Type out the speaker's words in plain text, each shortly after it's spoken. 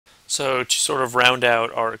So to sort of round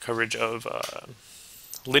out our coverage of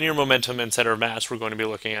linear momentum and center of mass, we're going to be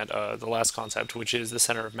looking at the last concept, which is the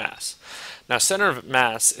center of mass. Now, center of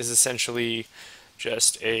mass is essentially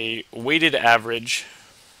just a weighted average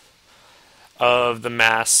of the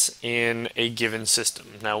mass in a given system.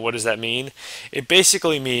 Now, what does that mean? It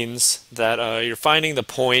basically means that you're finding the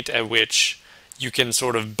point at which you can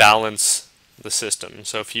sort of balance the system.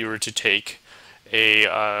 So if you were to take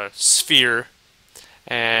a sphere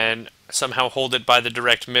and somehow hold it by the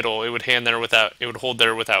direct middle, it would hold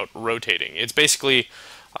there without rotating. It's basically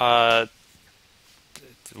where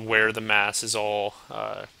the mass is all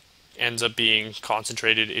ends up being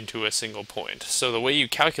concentrated into a single point. So the way you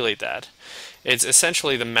calculate that, it's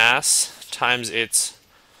essentially the mass times its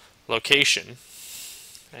location,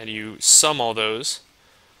 and you sum all those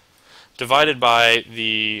divided by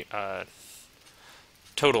the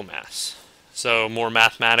total mass. So more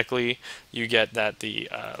mathematically, you get that the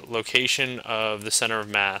location of the center of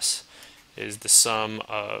mass is the sum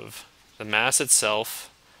of the mass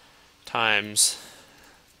itself times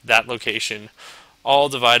that location, all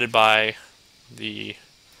divided by the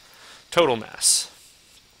total mass.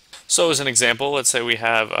 So as an example, let's say we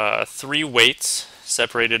have 3 weights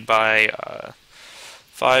separated by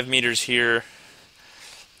 5 meters here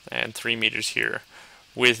and 3 meters here,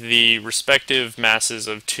 with the respective masses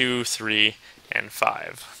of 2, 3, and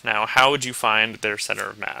 5. Now, how would you find their center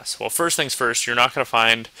of mass? Well, first things first, you're not going to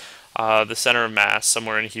find the center of mass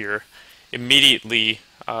somewhere in here immediately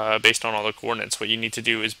based on all the coordinates. What you need to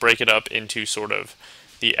do is break it up into sort of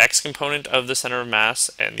the x component of the center of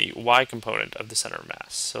mass and the y component of the center of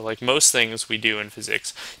mass. So like most things we do in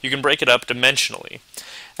physics, you can break it up dimensionally.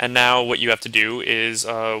 And now what you have to do is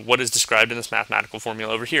what is described in this mathematical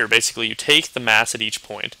formula over here. Basically, you take the mass at each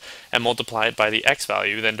point and multiply it by the x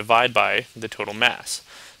value, then divide by the total mass.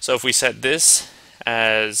 So if we set this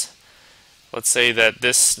as, let's say that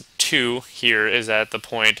this 2 here is at the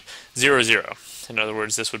point 0, 0. In other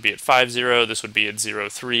words, this would be at 5, 0, this would be at 0,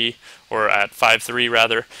 3, or at 5, 3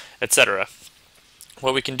 rather, etc.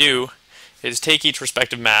 What we can do is take each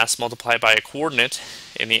respective mass, multiply it by a coordinate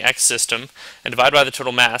in the x system, and divide by the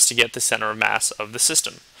total mass to get the center of mass of the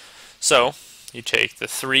system. So you take the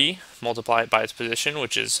 3, multiply it by its position,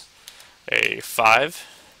 which is a 5,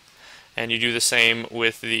 and you do the same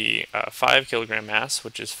with the 5 kilogram mass,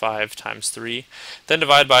 which is 5 times 3, then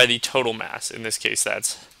divide by the total mass. In this case,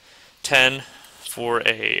 that's 10 for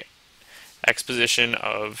a x position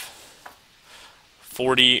of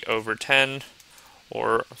 40 over 10,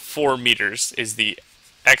 or 4 meters is the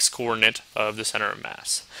x coordinate of the center of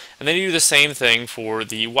mass. And then you do the same thing for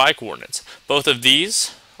the y coordinates. Both of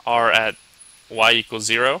these are at y equals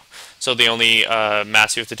 0, so the only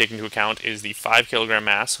mass you have to take into account is the 5 kilogram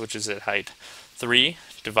mass, which is at height 3,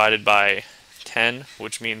 divided by 10,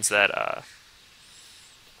 which means that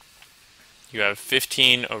you have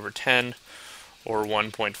 15 over 10, or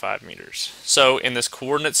 1.5 meters. So in this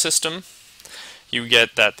coordinate system, you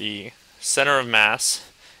get that the center of mass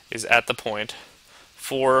is at the point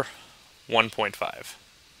 4, 1.5.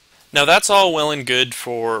 Now that's all well and good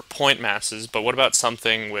for point masses, but what about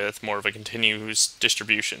something with more of a continuous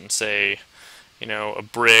distribution? Say, a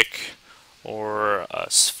brick or a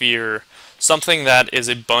sphere, something that is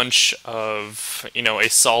a bunch of, a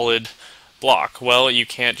solid block. Well, you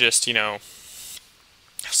can't just,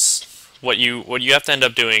 what you have to end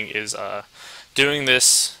up doing is doing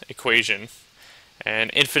this equation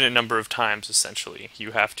an infinite number of times, essentially.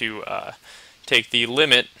 You have to take the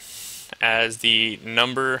limit as the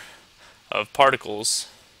number of particles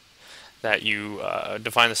that you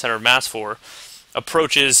define the center of mass for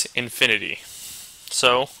approaches infinity.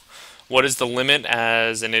 So, what is the limit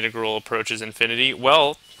as an integral approaches infinity?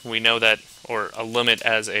 Well, we know that, or a limit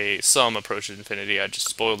as a sum approaches infinity. I just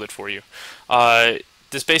spoiled it for you.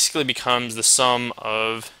 This basically becomes the sum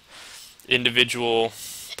of individual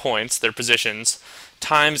points, their positions,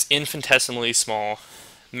 times infinitesimally small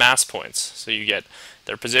mass points. So you get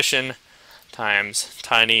their position times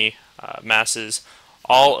tiny masses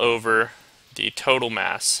all over the total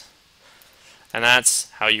mass. And that's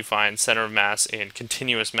how you find center of mass in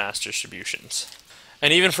continuous mass distributions.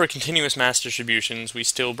 And even for continuous mass distributions, we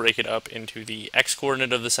still break it up into the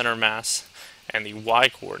x-coordinate of the center of mass and the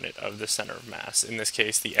y-coordinate of the center of mass. In this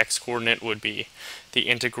case, the x-coordinate would be the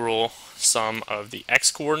integral sum of the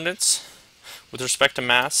x-coordinates with respect to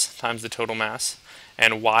mass times the total mass,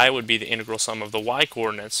 and y would be the integral sum of the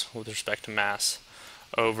y-coordinates with respect to mass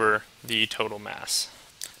over the total mass.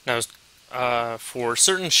 Now, for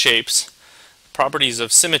certain shapes, properties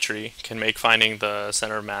of symmetry can make finding the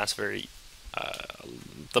center of mass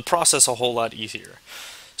the process a whole lot easier.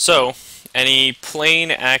 So any plane,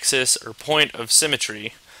 axis, or point of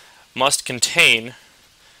symmetry must contain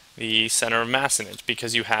the center of mass in it,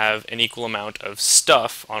 because you have an equal amount of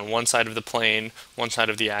stuff on one side of the plane, one side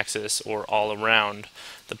of the axis, or all around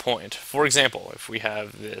the point. For example, if we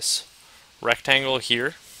have this rectangle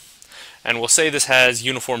here, and we'll say this has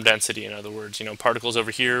uniform density, in other words, particles over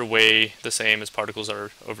here weigh the same as particles are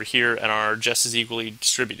over here and are just as equally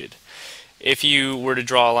distributed. If you were to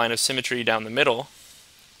draw a line of symmetry down the middle,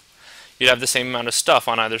 you'd have the same amount of stuff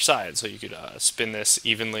on either side, so you could spin this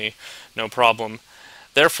evenly, no problem.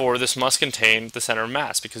 Therefore, this must contain the center of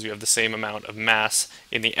mass, because you have the same amount of mass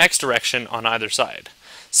in the x direction on either side.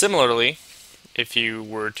 Similarly, if you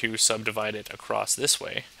were to subdivide it across this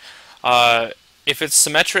way, if it's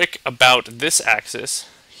symmetric about this axis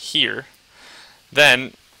here,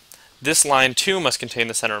 then this line too must contain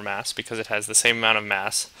the center of mass, because it has the same amount of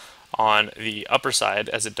mass on the upper side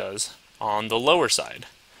as it does on the lower side.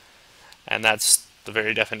 And that's the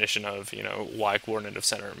very definition of, y-coordinate of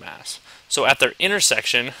center of mass. So at their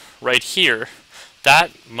intersection, right here,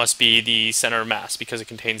 that must be the center of mass, because it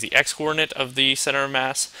contains the x-coordinate of the center of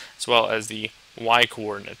mass as well as the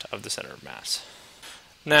y-coordinate of the center of mass.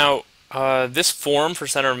 Now, this form for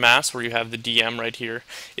center of mass, where you have the dm right here,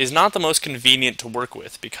 is not the most convenient to work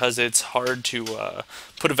with, because it's hard to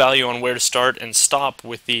put a value on where to start and stop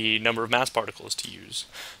with the number of mass particles to use.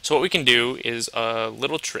 So what we can do is a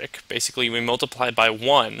little trick. Basically, we multiply by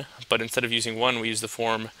 1, but instead of using 1, we use the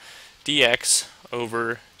form dx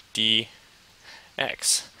over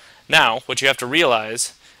dx. Now, what you have to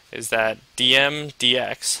realize is that dm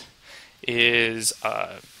dx is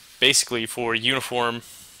basically for uniform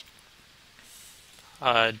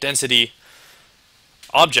density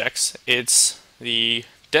objects. It's the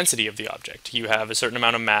density of the object. You have a certain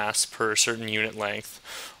amount of mass per certain unit length,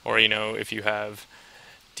 or if you have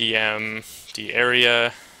dm d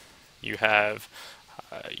area, you have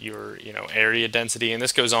your area density, and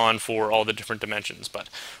this goes on for all the different dimensions, but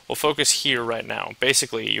we'll focus here right now.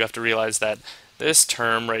 Basically, you have to realize that this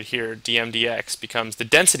term right here, dm dx, becomes the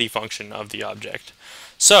density function of the object.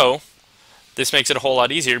 So this makes it a whole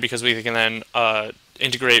lot easier, because we can then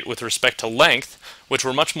integrate with respect to length, which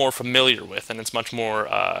we're much more familiar with, and it's much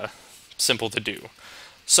more simple to do.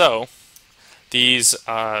 So these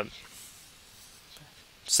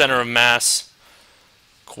center of mass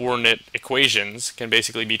coordinate equations can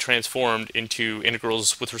basically be transformed into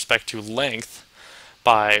integrals with respect to length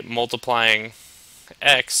by multiplying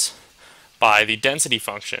x by the density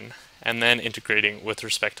function and then integrating with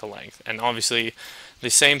respect to length. And obviously the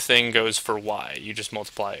same thing goes for y. You just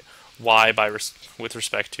multiply y by with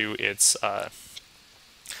respect to its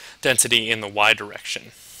density in the y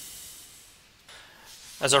direction.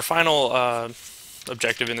 As our final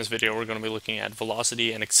objective in this video, we're going to be looking at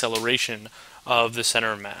velocity and acceleration of the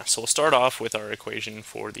center of mass. So we'll start off with our equation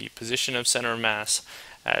for the position of center of mass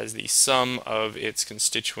as the sum of its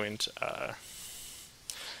constituent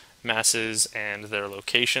masses and their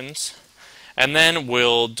locations. And then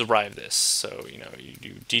we'll derive this. So, you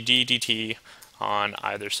do dd dt on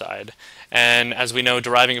either side. And as we know,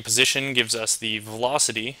 deriving a position gives us the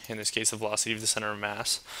velocity. In this case, the velocity of the center of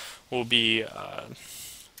mass will be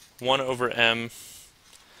 1 over m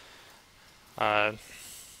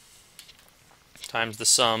times the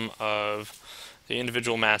sum of the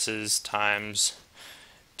individual masses times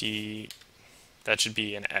d, that should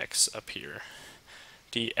be an x up here,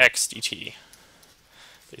 dx dt,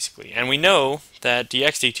 basically. And we know that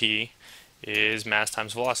dx dt is mass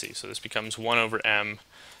times velocity, so this becomes 1 over m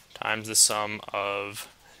times the sum of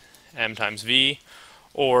m times v,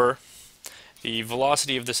 or the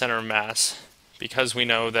velocity of the center of mass, because we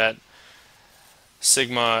know that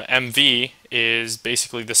sigma mv is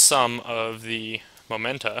basically the sum of the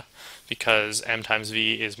momenta, because m times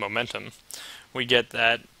v is momentum. We get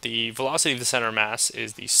that the velocity of the center of mass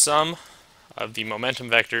is the sum of the momentum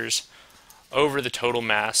vectors over the total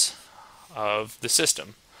mass of the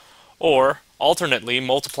system. Or, alternately,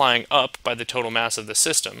 multiplying up by the total mass of the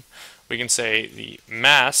system, we can say the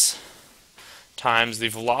mass times the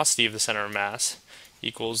velocity of the center of mass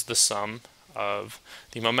equals the sum of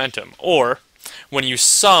the momentum. Or, when you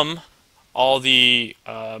sum all the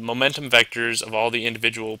momentum vectors of all the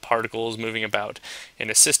individual particles moving about in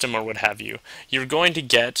a system or what have you, you're going to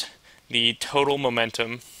get the total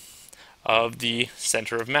momentum of the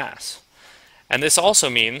center of mass. And this also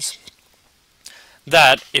means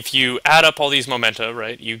that if you add up all these momenta,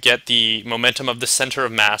 right, you get the momentum of the center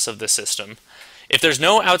of mass of the system. If there's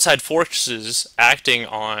no outside forces acting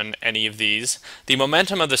on any of these, the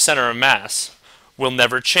momentum of the center of mass will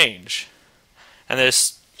never change. And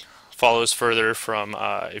this follows further from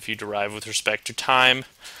if you derive with respect to time.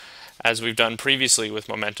 As we've done previously with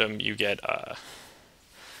momentum, you get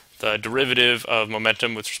the derivative of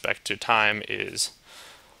momentum with respect to time is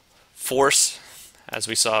force, as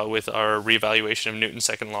we saw with our reevaluation of Newton's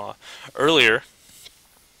second law earlier,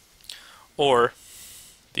 or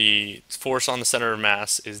the force on the center of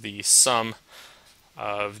mass is the sum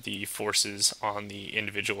of the forces on the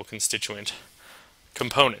individual constituent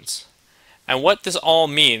components. And what this all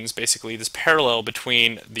means, basically, this parallel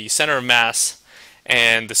between the center of mass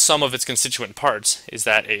and the sum of its constituent parts, is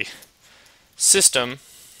that a system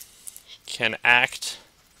can act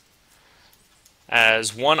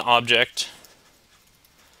as one object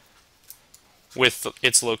with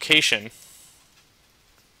its location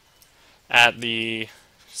at the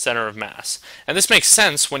center of mass. And this makes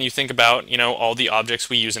sense when you think about, all the objects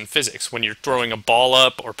we use in physics. When you're throwing a ball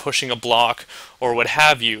up or pushing a block or what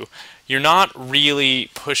have you, you're not really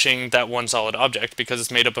pushing that one solid object because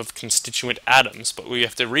it's made up of constituent atoms. But what you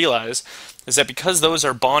have to realize is that because those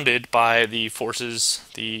are bonded by the forces,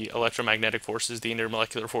 the electromagnetic forces, the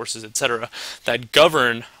intermolecular forces, etc., that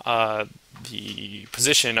govern the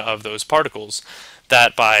position of those particles,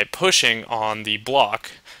 that by pushing on the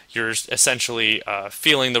block, you're essentially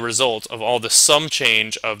feeling the result of all the sum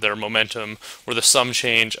change of their momentum or the sum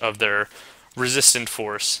change of their resistant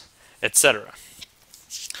force, etc.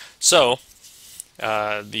 So,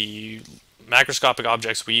 the macroscopic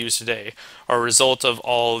objects we use today are a result of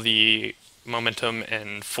all the momentum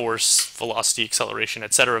and force, velocity, acceleration,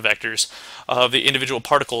 etc. vectors of the individual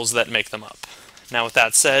particles that make them up. Now, with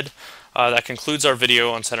that said, that concludes our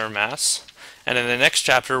video on center of mass. And in the next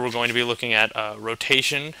chapter, we're going to be looking at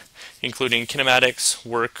rotation, including kinematics,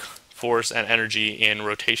 work, force, and energy in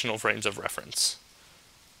rotational frames of reference.